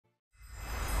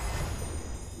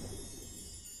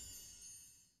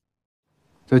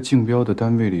在竞标的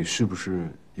单位里是不是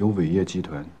有伟业集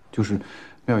团？就是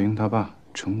妙莹他爸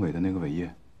程伟的那个伟业。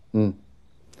嗯，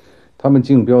他们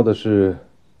竞标的是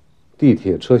地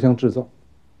铁车厢制造。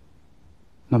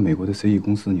那美国的 CE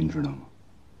公司您知道吗？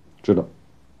知道。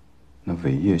那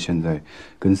伟业现在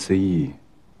跟 CE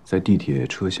在地铁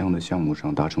车厢的项目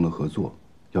上达成了合作，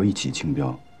要一起竞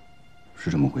标，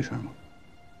是这么回事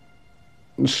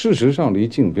吗？事实上，离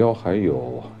竞标还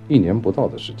有1年不到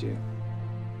的时间。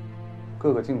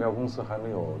各个竞标公司还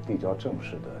没有递交正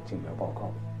式的竞标报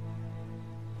告。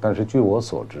但是据我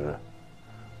所知，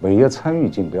伟业参与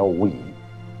竞标无疑。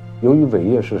由于伟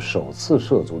业是首次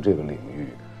涉足这个领域，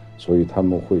所以他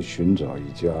们会寻找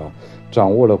一家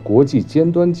掌握了国际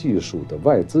尖端技术的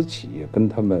外资企业，跟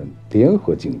他们联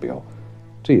合竞标，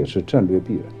这也是战略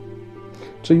必然。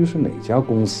至于是哪家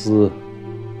公司，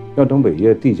要等伟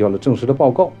业递交了正式的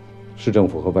报告，市政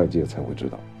府和外界才会知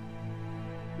道。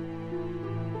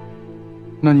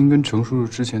那您跟程叔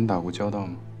叔之前打过交道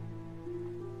吗？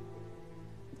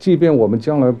即便我们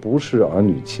将来不是儿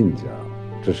女亲家，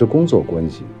只是工作关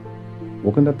系，我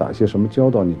跟他打些什么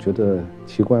交道，你觉得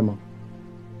奇怪吗？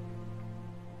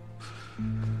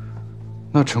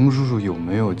那程叔叔有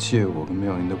没有借我跟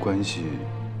妙玲的关系，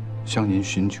向您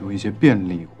寻求一些便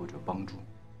利或者帮助？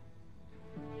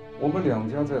我们两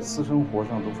家在私生活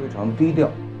上都非常低调，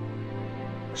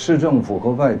市政府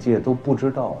和外界都不知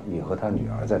道你和他女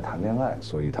儿在谈恋爱，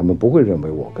所以他们不会认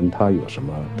为我跟他有什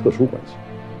么特殊关系。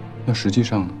那实际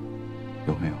上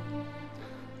有没有？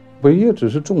伟业只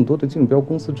是众多的竞标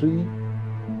公司之一，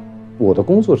我的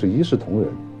工作是一视同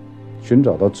仁，寻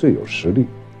找到最有实力、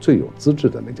最有资质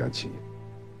的那家企业。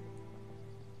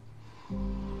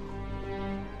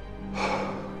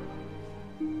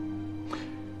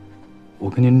我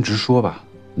跟您直说吧，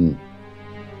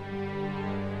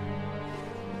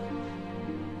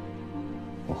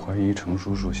我怀疑程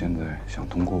叔叔现在想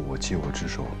通过我借我之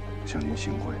手向您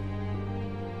行贿。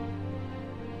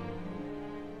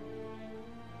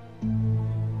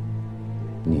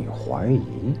你怀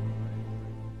疑？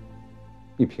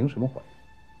你凭什么怀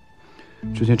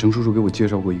疑？之前程叔叔给我介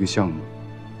绍过一个项目，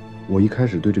我一开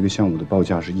始对这个项目的报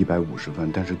价是150万，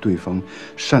但是对方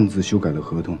擅自修改了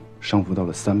合同，上浮到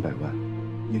了300万，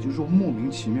也就是说莫名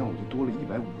其妙我就多了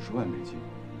150万美金。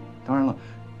当然了，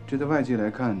这在外界来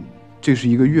看，这是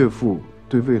一个岳父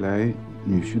对未来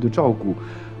女婿的照顾，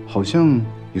好像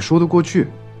也说得过去。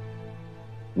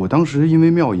我当时因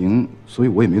为妙莹，所以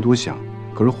我也没多想。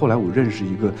可是后来我认识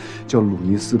一个叫鲁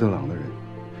尼斯特朗的人，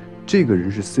这个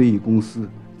人是 CE 公司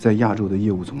在亚洲的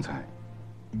业务总裁。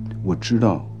我知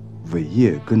道伟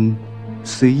业跟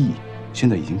CE 现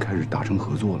在已经开始达成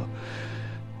合作了，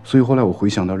所以后来我回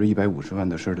想到这150万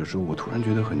的事儿的时候，我突然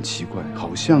觉得很奇怪，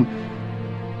好像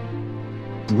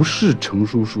不是程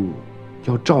叔叔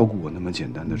要照顾我那么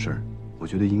简单的事儿，我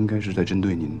觉得应该是在针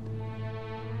对您。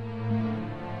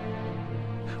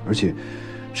而且，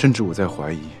甚至我在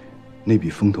怀疑，那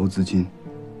笔风投资金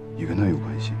也跟他有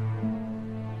关系。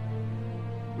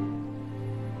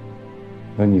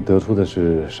那你得出的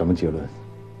是什么结论？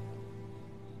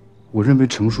我认为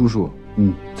程叔叔，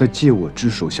在借我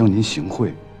之手向您行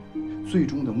贿，最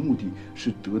终的目的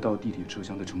是得到地铁车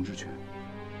厢的乘车权。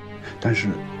但是，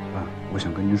我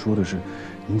想跟您说的是，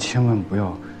您千万不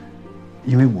要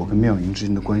因为我跟妙莹之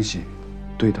间的关系，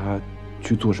对他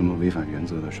去做什么违反原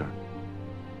则的事儿。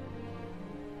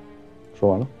说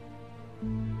完了。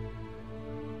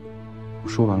我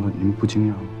说完了，您不惊讶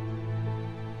吗？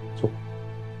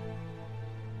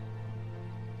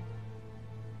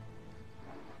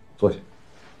坐下。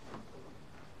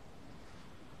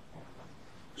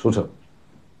舒澈，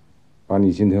把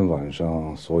你今天晚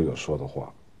上所有说的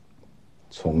话，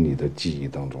从你的记忆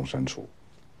当中删除。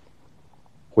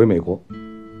回美国，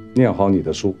念好你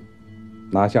的书，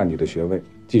拿下你的学位，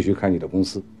继续开你的公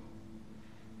司。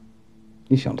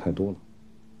你想太多了。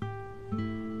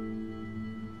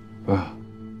爸，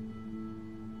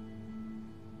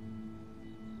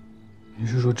您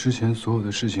是说之前所有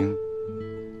的事情，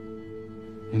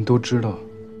您都知道？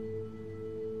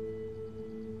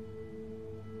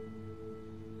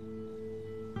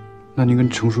那您跟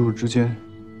程叔叔之间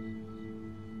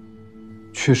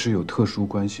确实有特殊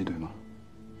关系，对吗？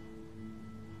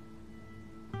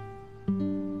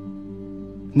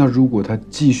那如果他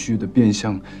继续的变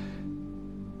相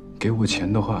给我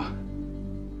钱的话，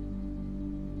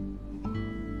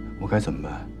我该怎么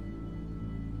办？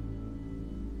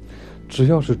只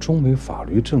要是中美法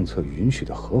律政策允许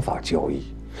的合法交易，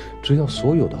只要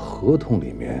所有的合同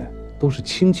里面都是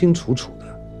清清楚楚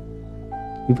的，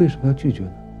你为什么要拒绝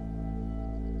呢？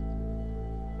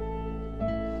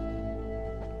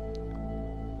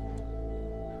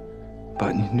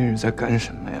爸，您这是在干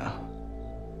什么呀？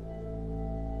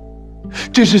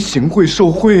这是行贿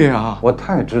受贿啊！我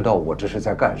太知道我这是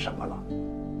在干什么了，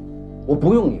我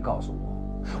不用你告诉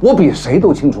我，我比谁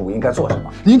都清楚我应该做什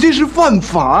么。您这是犯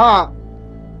法！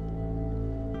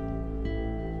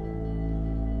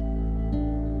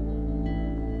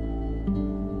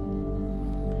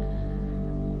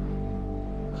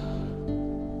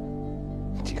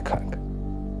你看看，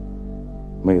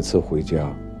每次回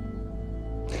家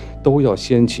都要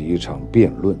掀起一场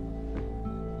辩论，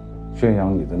宣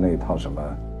扬你的那套什么，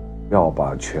要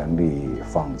把权力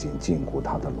放进禁锢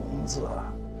它的笼子，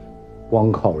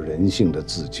光靠人性的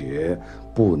自觉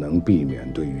不能避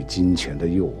免对于金钱的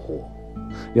诱惑，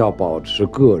要保持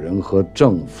个人和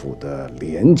政府的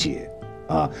连结，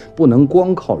不能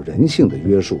光靠人性的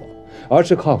约束，而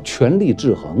是靠权力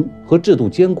制衡和制度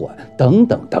监管等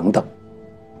等等等。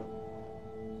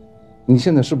你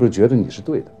现在是不是觉得你是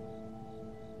对的？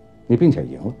你并且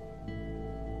赢了。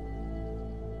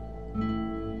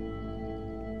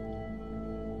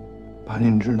爸，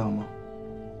您知道吗？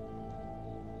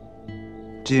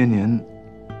这些年，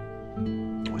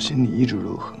我心里一直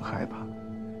都很害怕。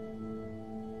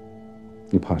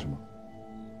你怕什么？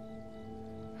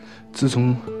自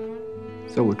从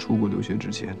在我出国留学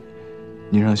之前，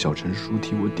您让小陈叔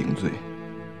替我顶罪，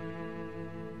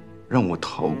让我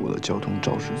逃过了交通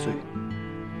肇事罪，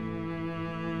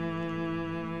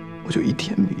我就一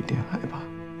天比一天害怕。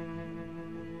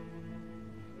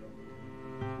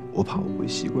我怕我会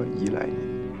习惯依赖您，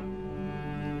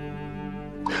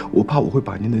我怕我会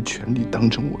把您的权利当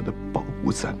成我的保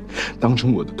护伞，当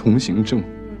成我的通行证。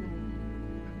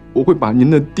我会把您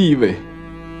的地位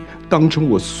当成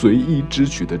我随意支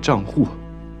取的账户，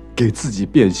给自己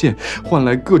变现，换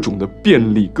来各种的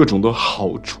便利，各种的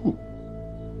好处。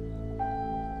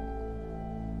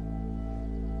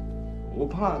我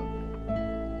怕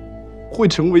会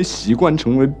成为习惯，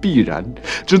成为必然，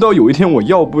直到有一天我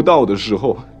要不到的时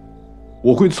候，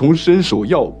我会从伸手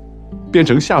要变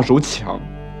成下手抢。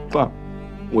爸，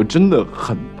我真的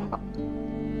很怕。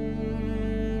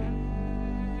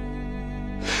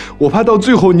我怕到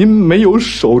最后您没有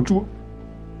守住，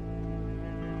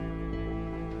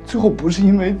最后不是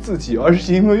因为自己，而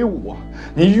是因为我，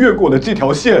您越过了这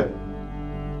条线。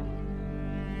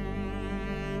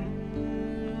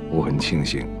我很庆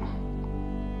幸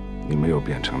你没有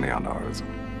变成那样的儿子，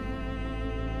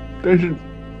但是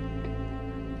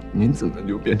您怎么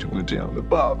就变成了这样的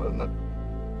爸爸呢？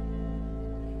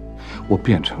我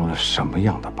变成了什么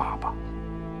样的爸爸？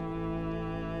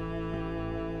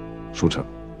舒澈，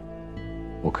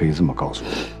我可以这么告诉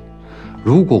你，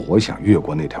如果我想越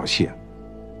过那条线，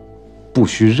不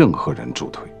需任何人助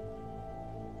推，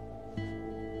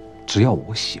只要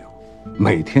我想，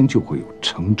每天就会有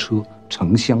成车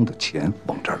成箱的钱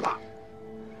往这儿拉，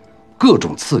各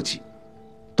种刺激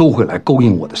都会来勾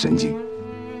引我的神经。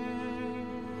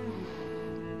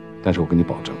但是我跟你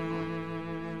保证，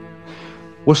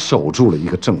我守住了一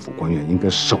个政府官员应该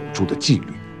守住的纪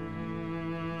律，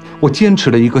我坚持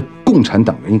了一个共产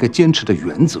党员应该坚持的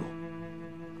原则。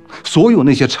所有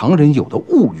那些常人有的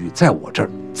物欲，在我这儿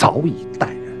早已淡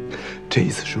然。这一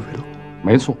次是为了我？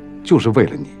没错，就是为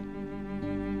了你。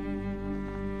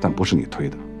但不是你推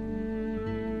的，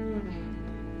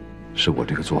是我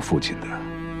这个做父亲的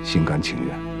心甘情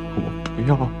愿。我不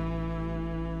要。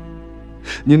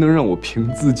您能让我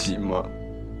凭自己吗？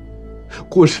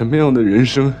过什么样的人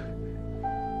生，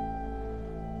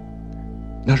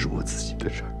那是我自己的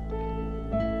事儿。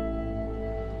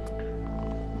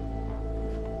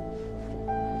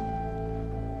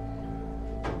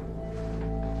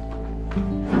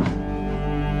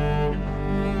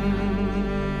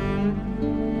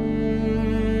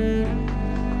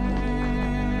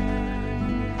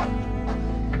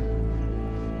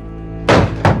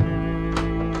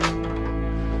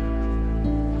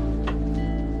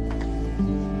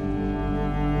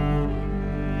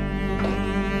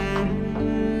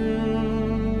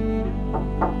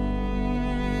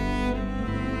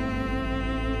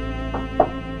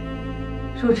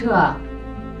舒澈，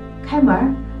开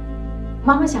门，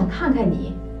妈妈想看看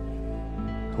你。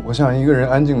我想一个人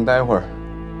安静待会儿。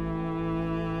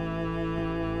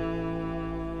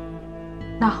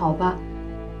那好吧，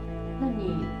那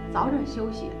你早点休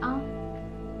息啊。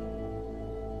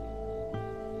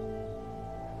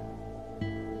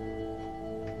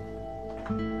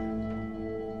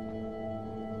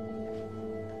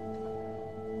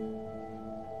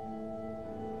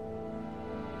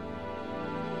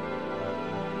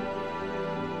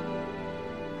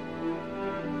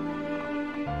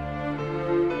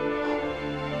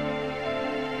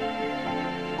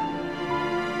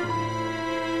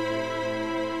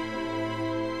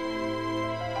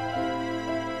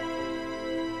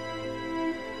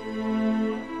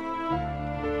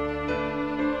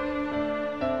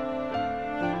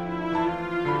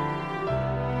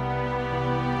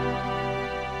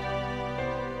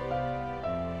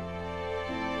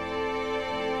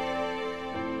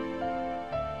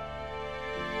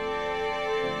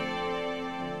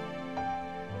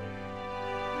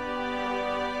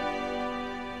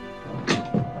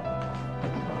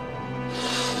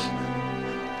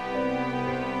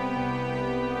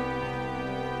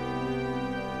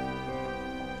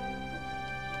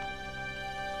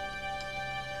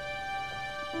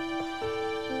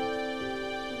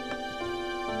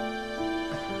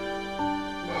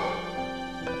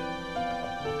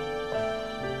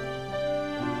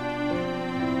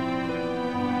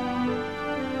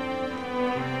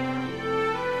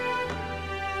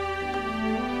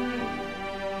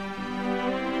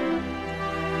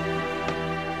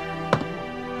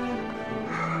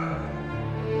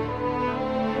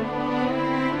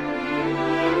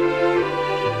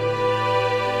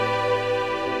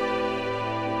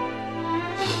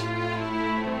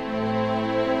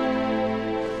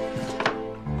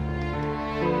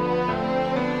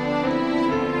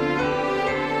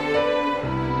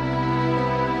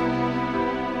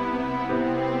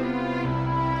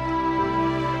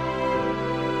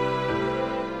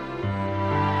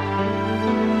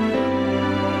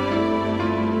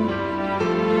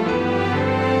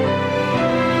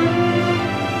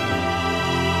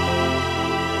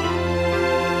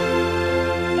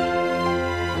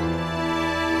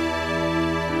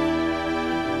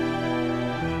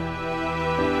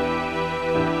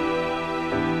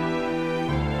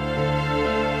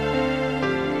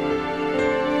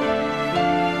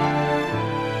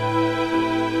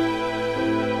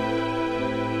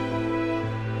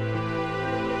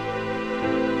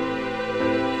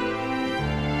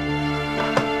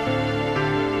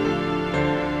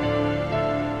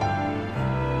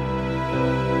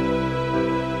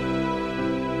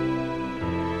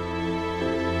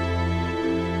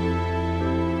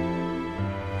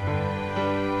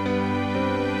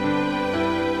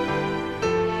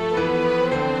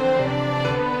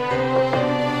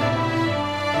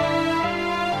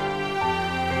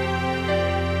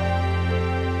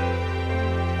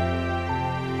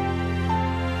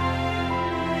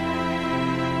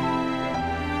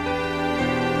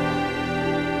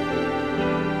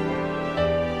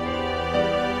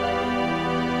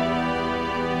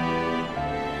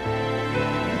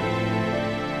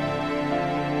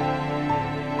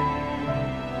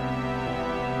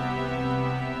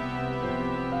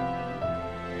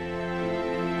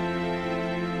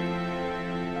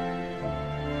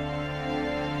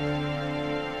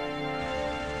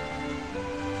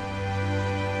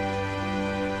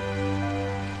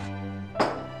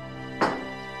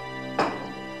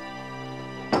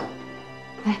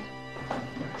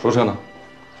舒澈呢？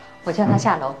我叫他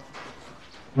下楼。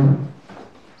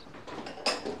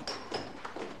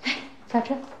哎，小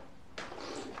车，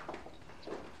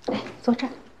来坐这儿。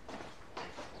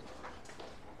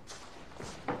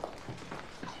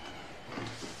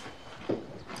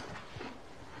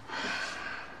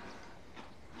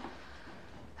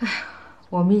哎，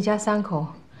我们一家3口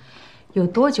有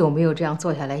多久没有这样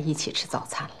坐下来一起吃早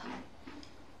餐了？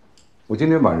我今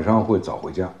天晚上会早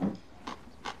回家，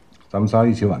咱们仨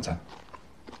一起晚餐。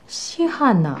稀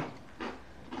罕呢，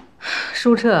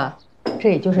舒澈，这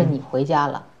也就是你回家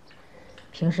了。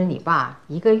平时你爸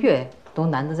1个月都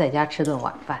难得在家吃顿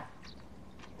晚饭。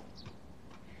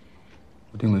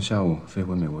我订了下午飞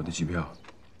回美国的机票。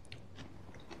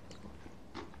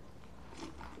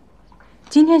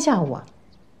今天下午啊？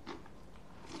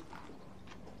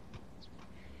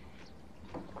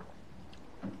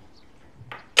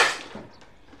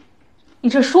你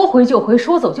这说回就回，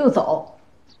说走就走。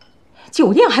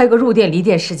酒店还有个入店离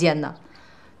店时间呢。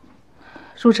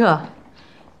舒澈，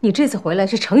你这次回来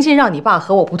是诚心让你爸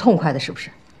和我不痛快的，是不是？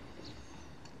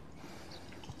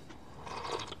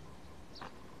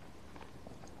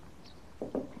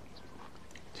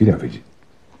几点飞机？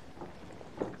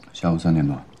下午3点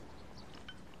多。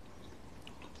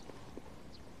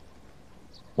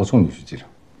我送你去机场。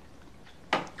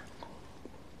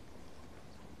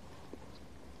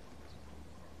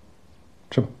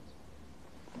吃吧。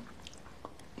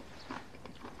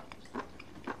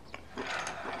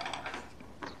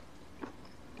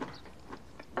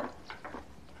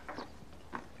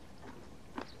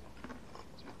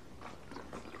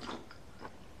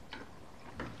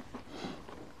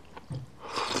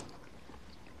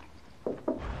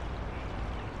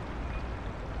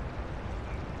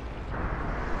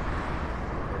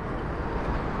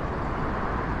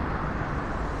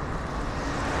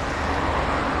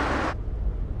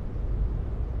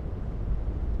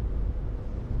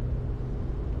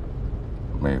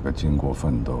每个经过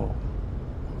奋斗、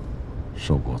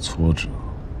受过挫折、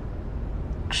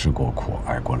吃过苦、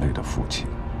挨过累的父亲，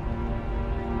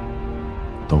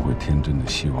都会天真的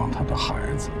希望他的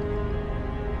孩子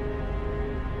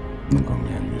能够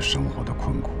免于生活的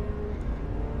困苦，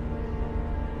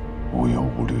无忧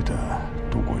无虑地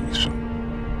度过一生，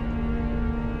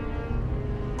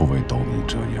不为斗米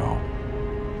折腰，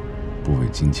不为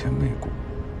金钱媚骨。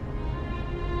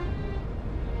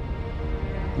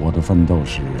我的奋斗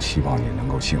是希望你能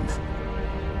够幸福，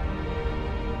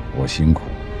我辛苦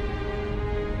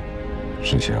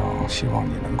是希望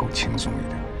你能够轻松一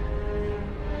点。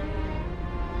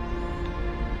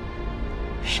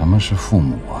什么是父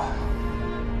母啊？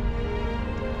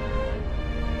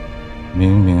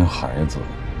明明孩子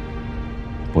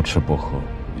不吃不喝，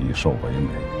以瘦为美，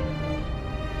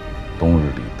冬日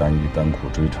里单衣单裤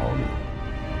追潮流，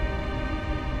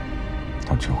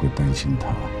他却会担心他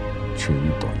缺衣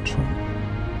短穿，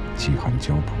饥寒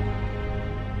交迫。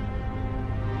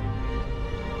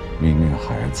明明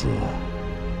孩子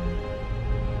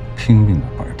拼命地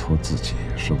摆脱自己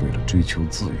是为了追求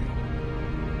自由，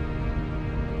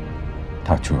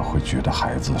他却会觉得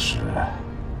孩子是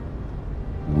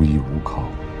无依无靠，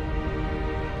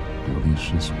流离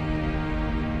失所，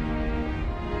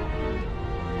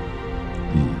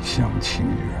一厢情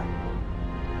愿。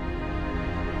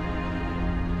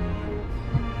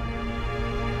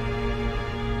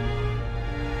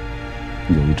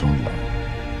有一种冷，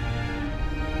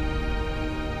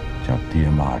叫爹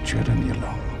妈觉得你冷；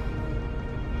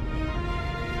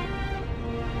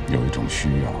有一种需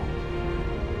要，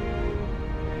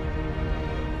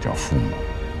叫父母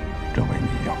认为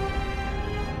你要。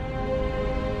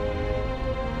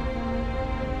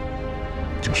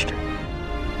就是这样。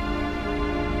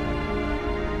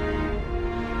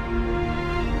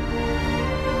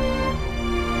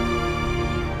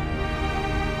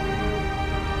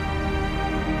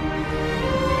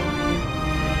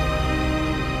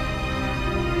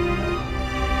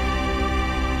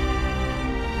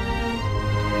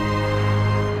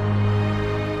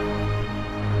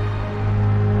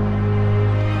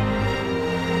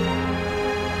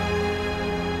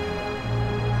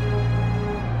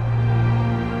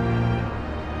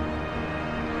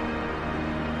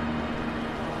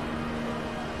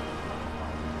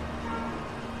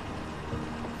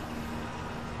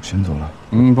先走了。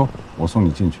不，我送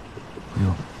你进去。不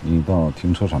用，你到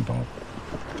停车场等我。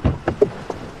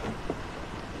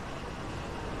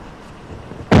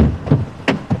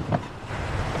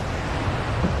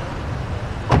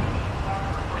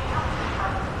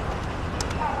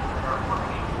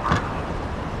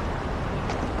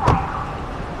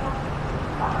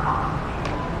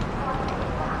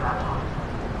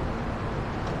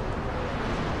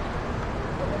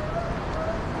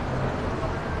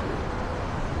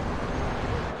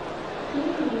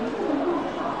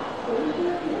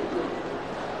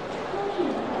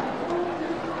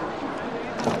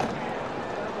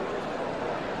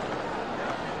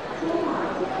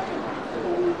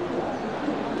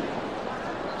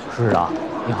处长，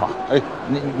你好。哎，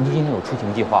您今天有出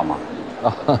行计划吗？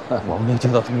啊，我没有接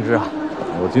到通知啊。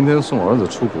我今天送儿子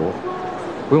出国，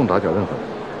不用打搅任何人。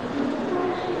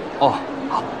哦，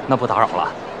好，那不打扰了。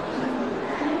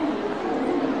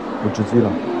我值机了，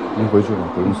您回去吧，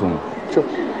不用送了。是。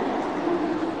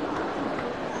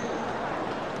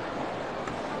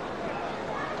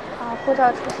好，护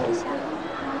照出示一下。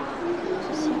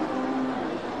谢谢。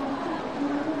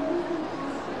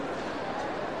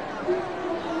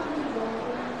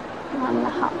那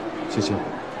好。谢谢。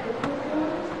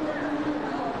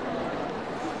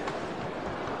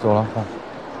走了，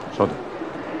稍等。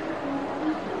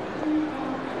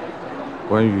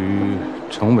关于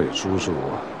程伟叔叔，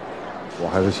我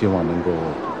还是希望能够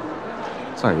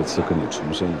再一次跟你重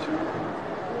申一下，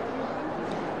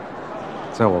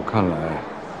在我看来，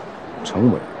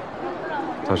程伟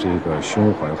他是一个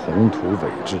胸怀宏图伟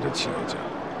志的企业家，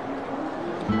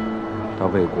他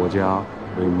为国家、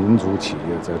为民族企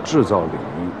业在制造领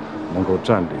域能够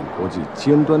占领国际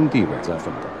尖端地位在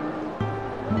奋斗。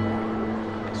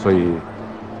所以，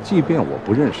即便我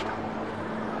不认识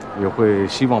他，也会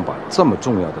希望把这么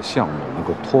重要的项目能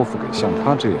够托付给像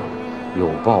他这样有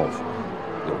抱负、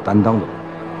有担当的人。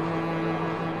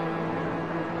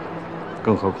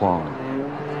更何况，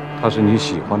他是你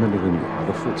喜欢的那个女孩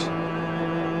的父亲。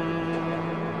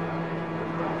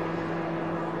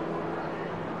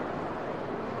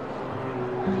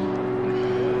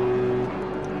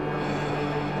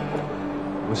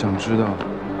我想知道，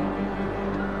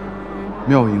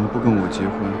妙莹不跟我结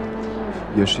婚，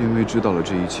也是因为知道了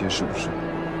这一切，是不是？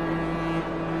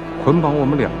捆绑我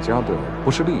们两家的不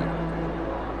是利益，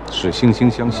是惺惺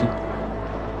相惜。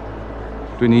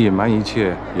对你隐瞒一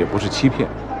切，也不是欺骗，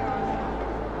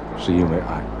是因为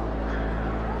爱。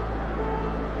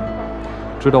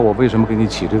知道我为什么给你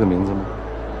起这个名字吗？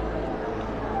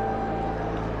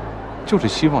就是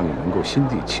希望你能够心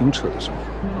地清澈的生活。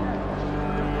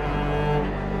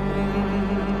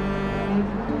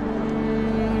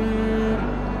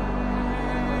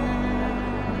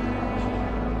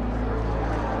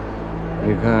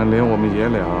你看，连我们爷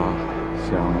俩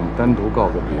想单独告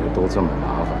个别都这么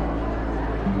麻烦。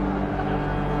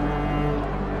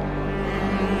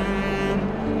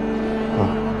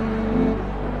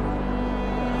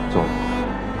走。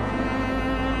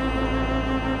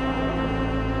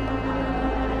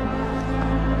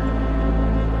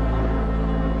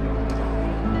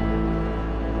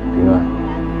平安。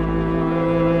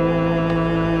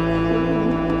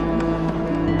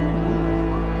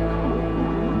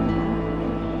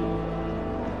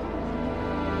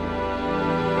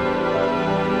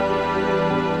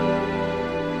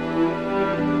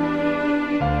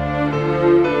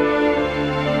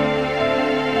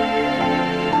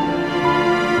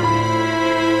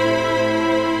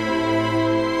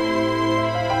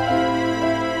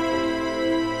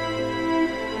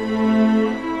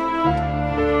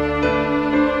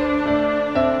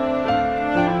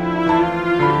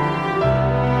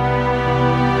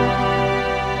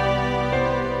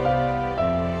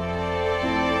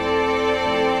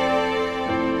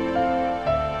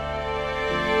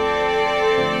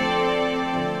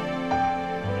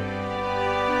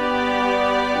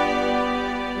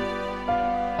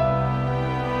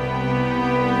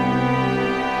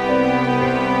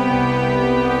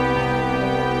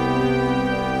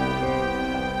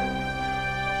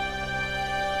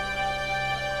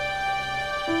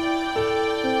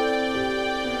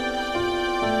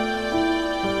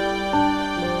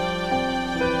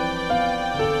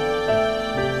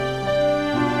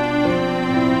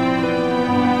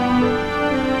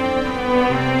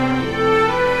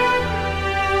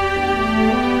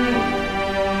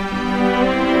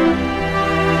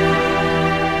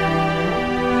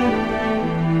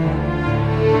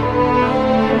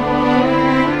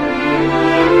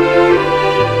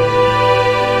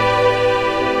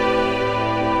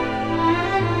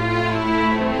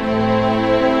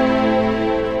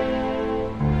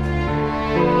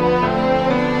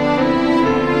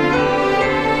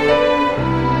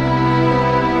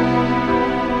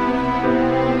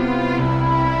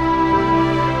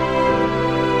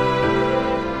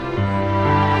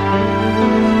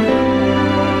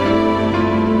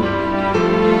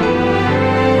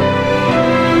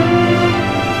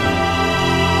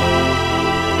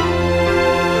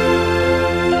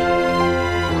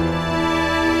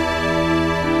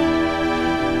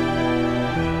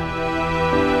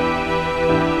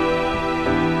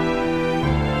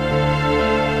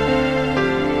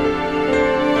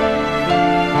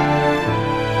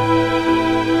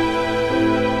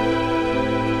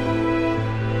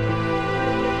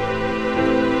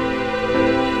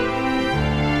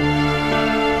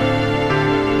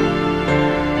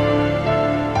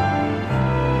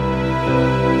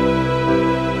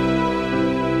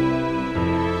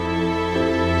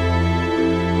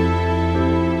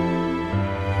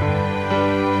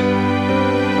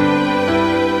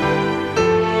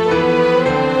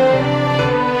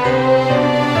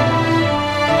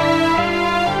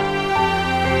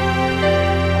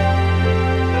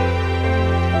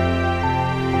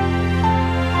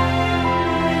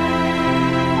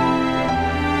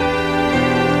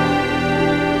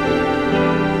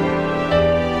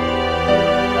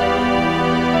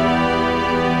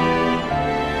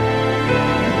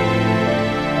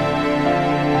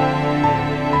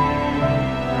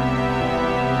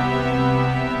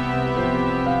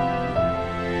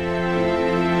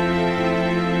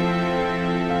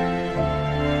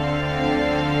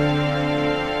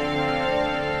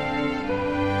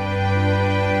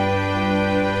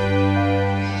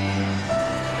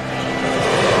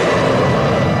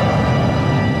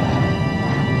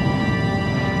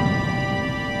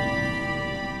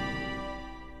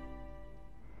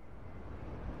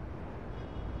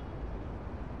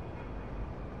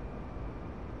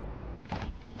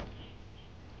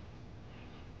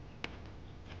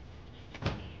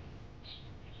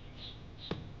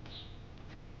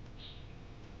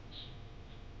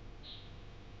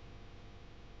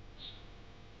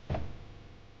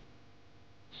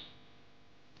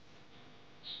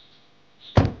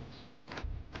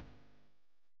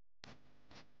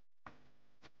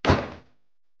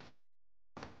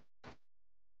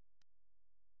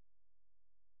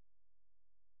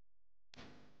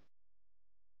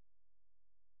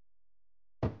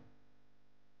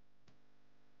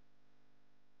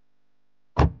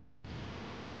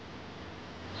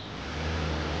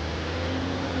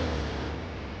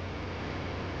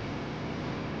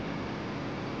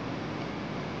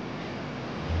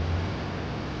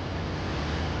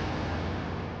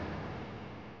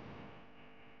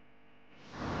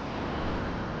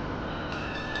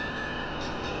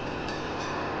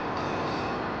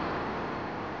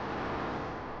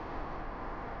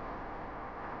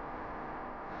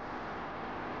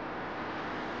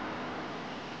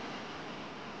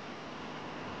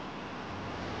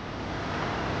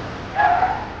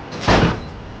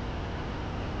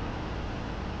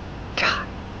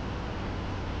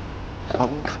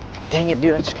Dang it,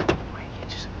 dude.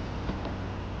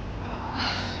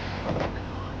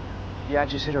 Yeah, I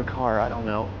just hit her car. I don't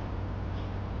know.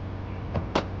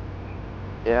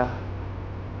 Yeah.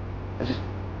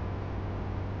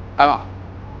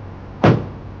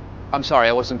 I'm sorry,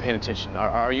 I wasn't paying attention.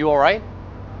 Are you all right?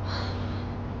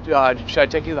 Should I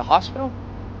take you to the hospital?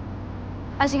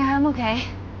 I think I'm okay.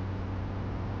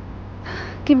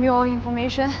 Give me all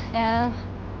information and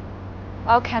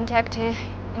I'll contact the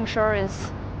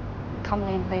insurance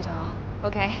company later on.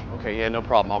 Okay? Okay, yeah, no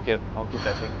problem. I'll get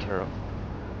that taken care of.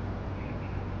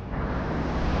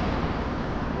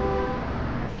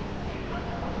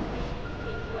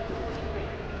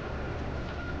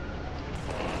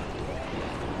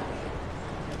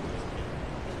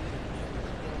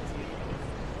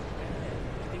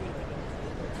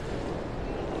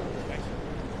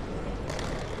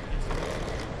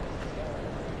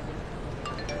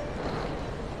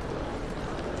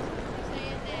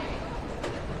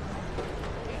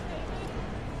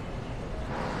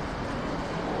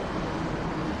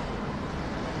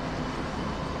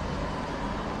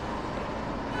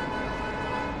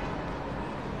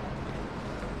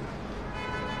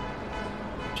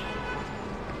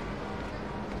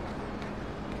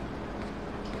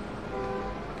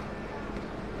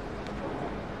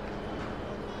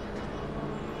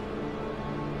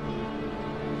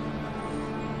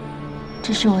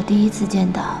这是我第一次见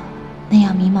到那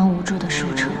样迷茫无助的舒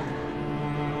澈。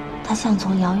他像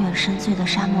从遥远深邃的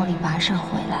沙漠里跋涉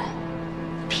回来，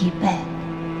疲惫、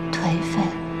颓废，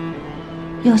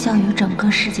又像与整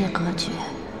个世界隔绝，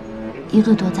一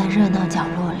个躲在热闹角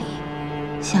落里，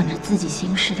想着自己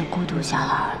心事的孤独小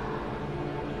孩。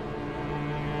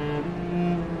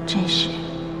这时，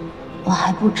我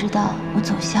还不知道我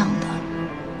走向的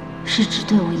是只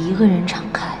对我一个人敞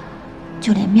开，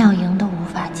就连妙莹都无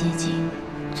法接近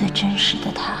最真实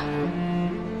的他。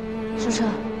舒澈，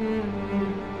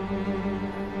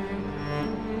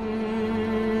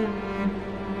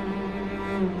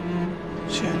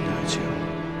亲爱的爱情，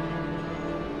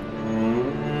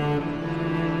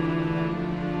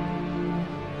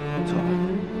走吧。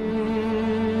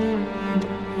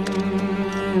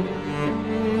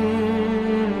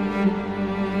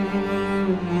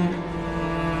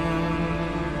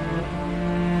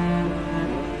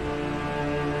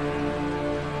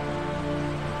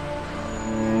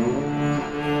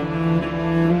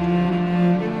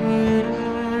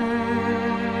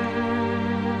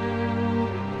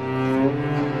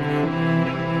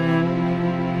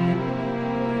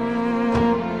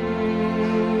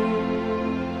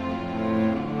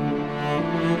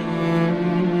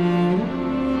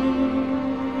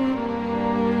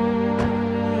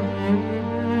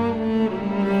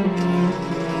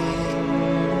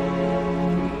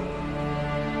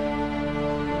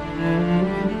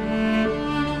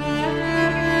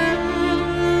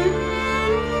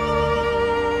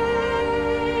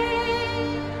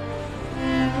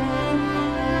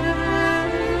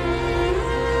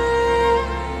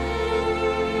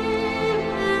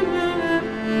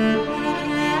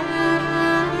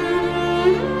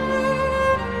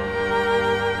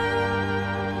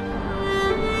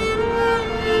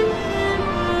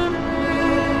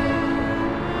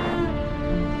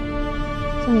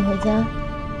送你回家。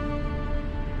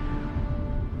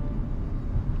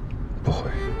不会，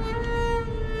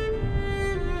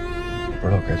不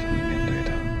知道该怎么面对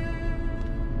他。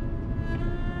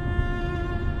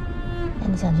那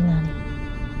你想去哪里？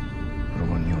如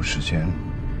果你有时间，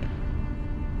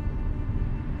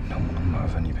能不能麻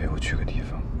烦你陪我去个地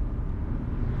方？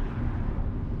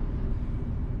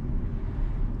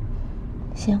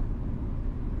行。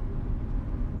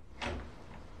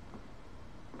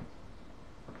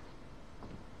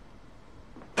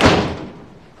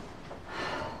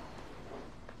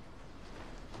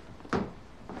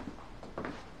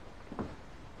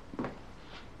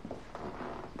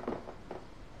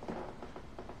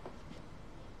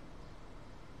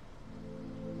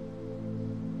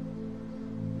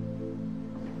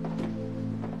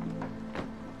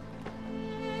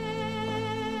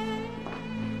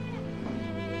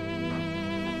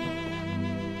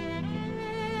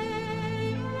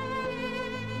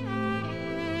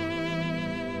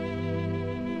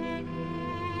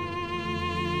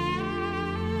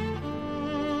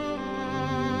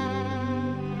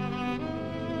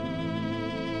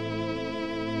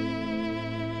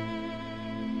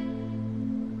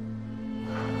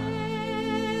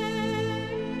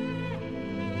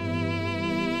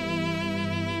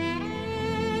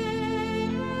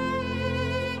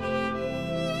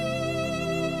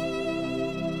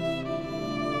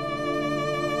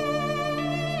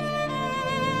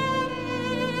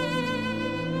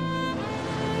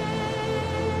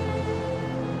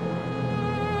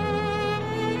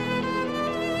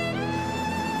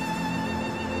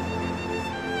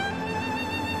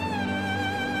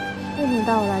为什么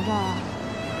带我来这儿啊？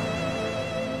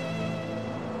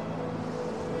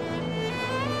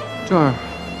这儿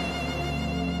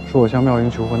是我向妙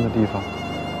英求婚的地方。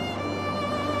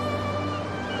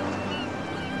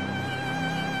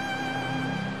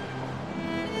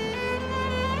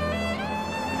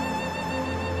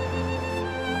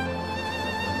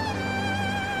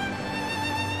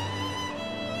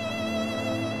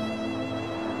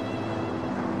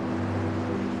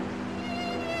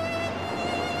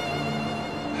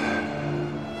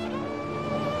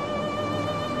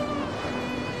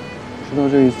知道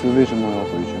这一次为什么我要回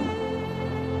去吗？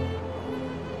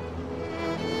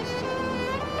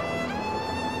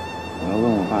我要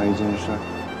问我爸一件事儿。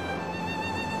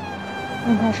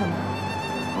问他什么？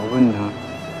我要问他，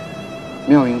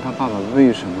妙英她爸爸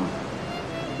为什么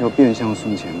要变相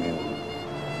送钱给我？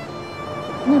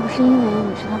那不是因为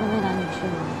你是他的未来女婿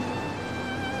吗？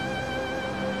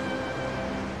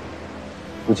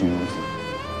不仅如此，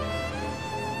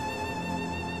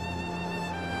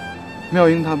妙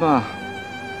英她爸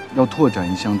要拓展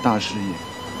一项大事业，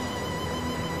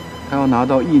他要拿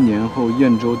到1年后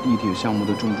燕州地铁项目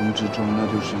的重中之重，那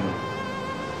就是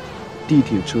地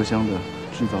铁车厢的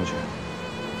制造权。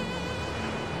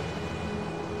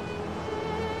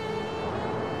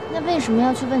那为什么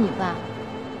要去问你爸？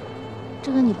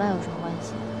这跟你爸有什么关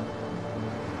系？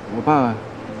我爸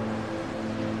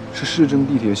是市政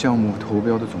地铁项目投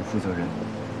标的总负责人，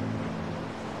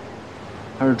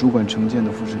他是主管城建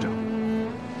的副市长。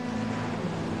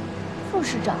副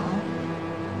市长？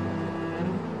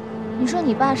你说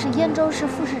你爸是燕州市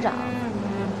副市长？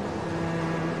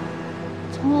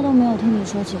从来都没有听你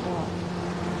说起过。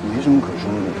没什么可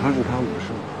说的，他是他，我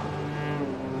是我。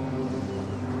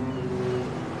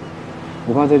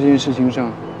我爸在这件事情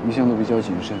上一向都比较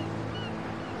谨慎。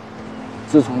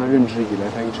自从他任职以来，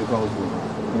他一直告诉我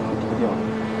你要低调，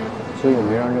所以我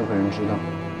没让任何人知道。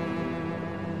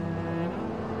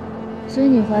所以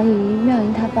你怀疑妙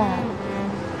英他爸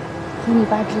和你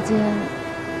爸之间？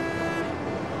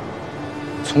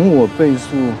从我被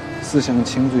诉4项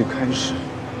轻罪开始，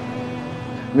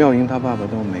妙英他爸爸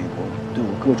到美国对我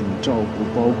各种照顾，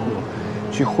包括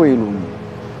去贿赂你，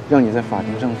让你在法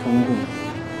庭上翻供。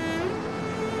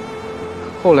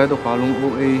后来的华龙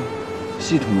OA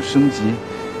系统升级，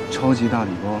超级大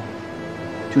礼包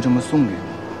就这么送给我。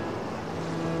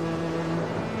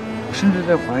我甚至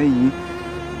在怀疑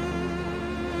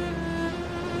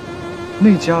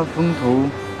那家风投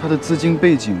他的资金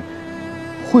背景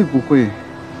会不会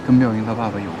跟妙英他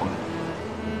爸爸有关？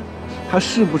他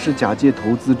是不是假借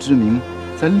投资之名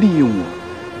在利用我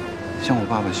向我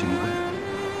爸爸行贿？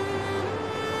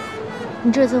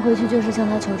你这次回去就是向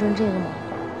他求证这个吗？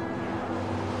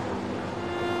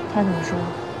他怎么说？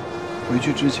回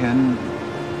去之前，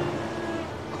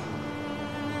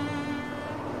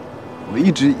我一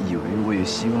直以为，我也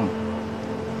希望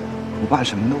我爸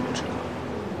什么都不知道。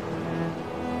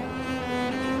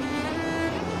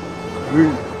可是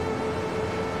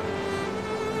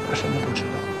他什么都知道。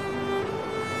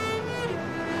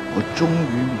我终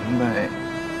于明白，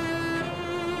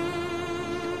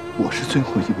我是最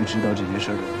后一个知道这件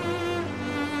事儿的人。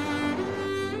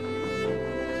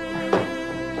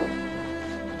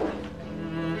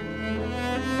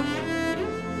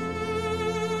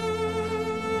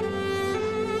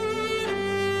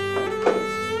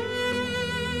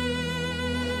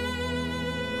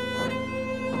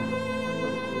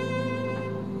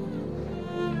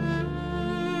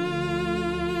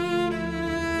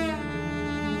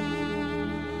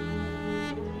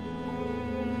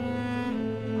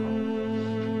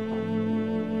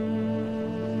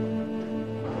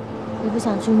你不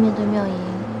想去面对妙莹，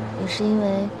也是因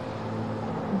为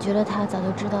你觉得她早就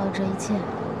知道了这一切。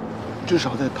至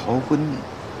少在逃婚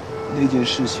那件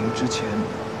事情之前，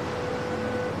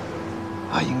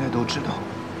他应该都知道。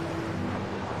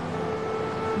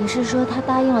你是说她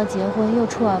答应了结婚又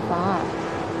出尔反尔，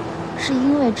是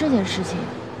因为这件事情？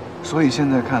所以现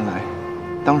在看来，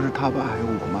当时他爸还有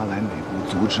我妈来美国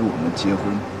阻止我们结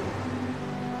婚，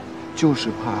就是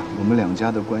怕我们2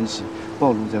家的关系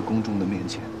暴露在公众的面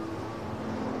前。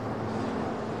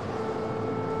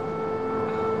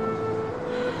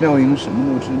妙莹什么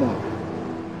都知道，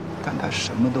但她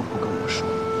什么都不跟我说。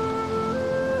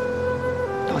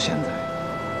到现在，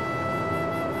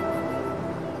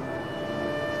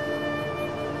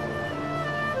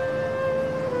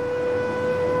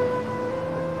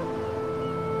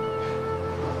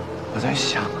我在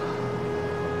想，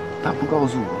她不告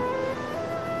诉我，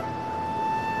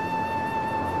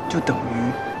就等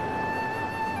于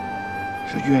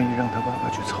是愿意让她爸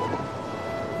爸去操控。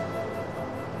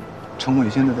程伟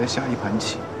现在在下一盘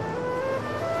棋，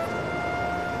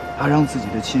他让自己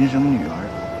的亲生女儿，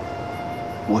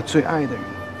我最爱的人，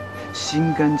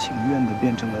心甘情愿地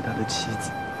变成了他的妻子。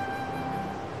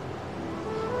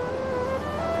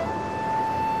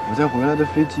我在回来的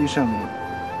飞机上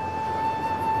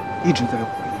一直在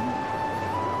回忆，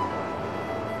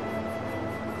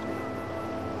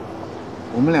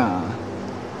我们俩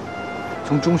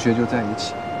从中学就在一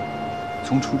起，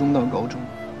从初中到高中，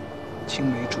青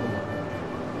梅竹马。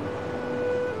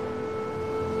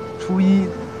初一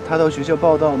他到学校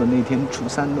报到的那天，初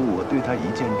三的我对他一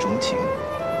见钟情。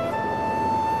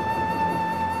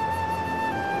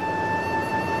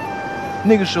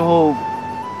那个时候，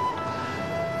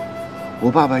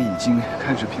我爸爸已经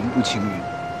开始平步青云，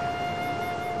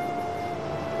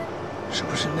是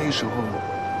不是那时候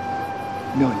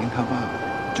妙莹他爸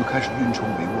就开始运筹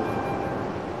帷幄了？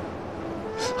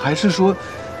还是说，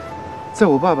在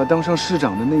我爸爸当上市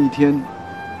长的那一天，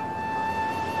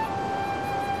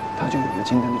他就有了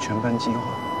今天的全班计划？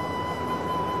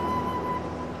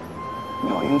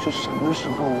妙莹是什么时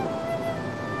候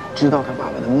知道他爸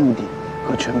爸的目的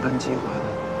和全班计划的？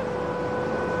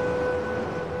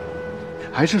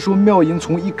还是说妙莹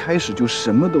从一开始就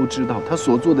什么都知道，她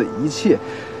所做的一切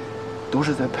都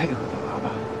是在配合她爸爸？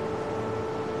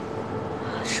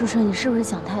书生，你是不是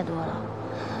想太多了？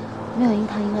妙莹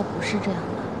她应该不是这样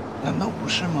的。难道不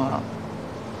是吗？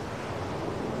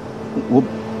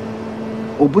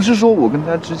我不是说我跟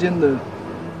他之间的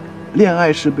恋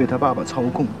爱是被他爸爸操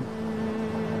控，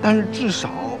但是至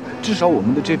少我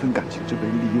们的这份感情是被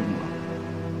利用了。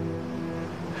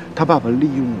他爸爸利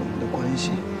用我们的关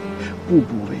系，步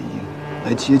步为营，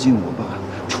来接近我爸，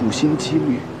处心积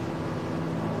虑，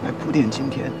来铺垫今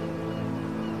天。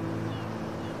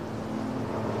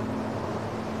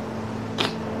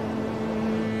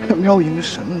妙莹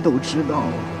什么都知道，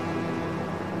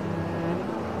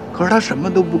可是她什么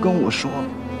都不跟我说。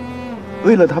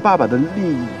为了她爸爸的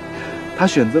利益，她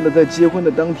选择了在结婚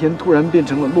的当天突然变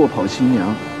成了落跑新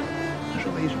娘。这是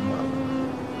为什么？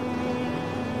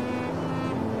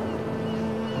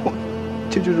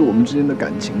这就是我们之间的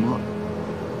感情吗？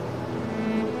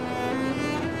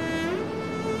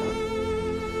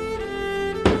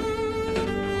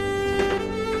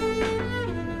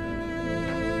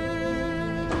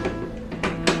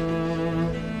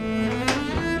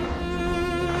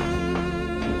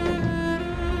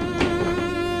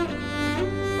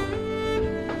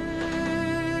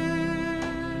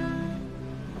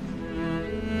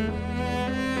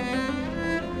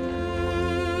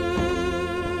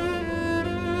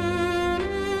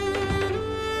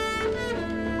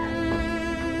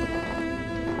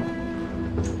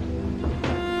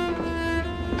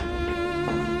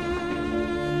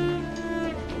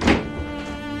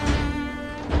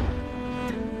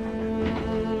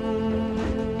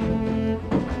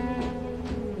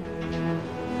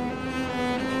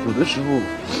有的时候，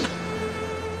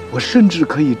我甚至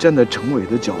可以站在程伟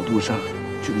的角度上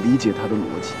去理解他的逻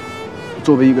辑。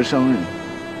作为一个商人，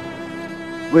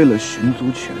为了寻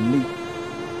足权力，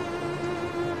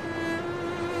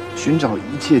寻找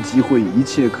一切机会、一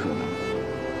切可能，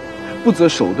不择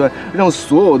手段，让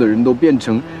所有的人都变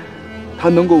成他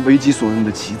能够为己所用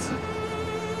的棋子。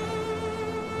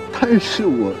但是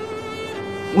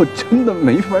我真的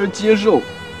没法接受，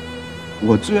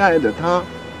我最爱的他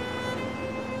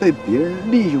被别人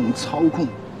利用操控，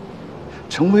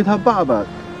成为他爸爸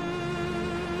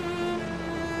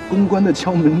公关的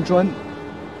敲门砖，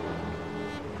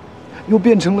又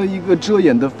变成了一个遮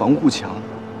掩的防护墙。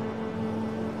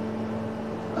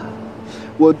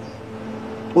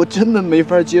我真的没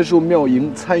法接受妙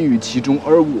莹参与其中，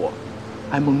而我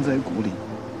还蒙在鼓里。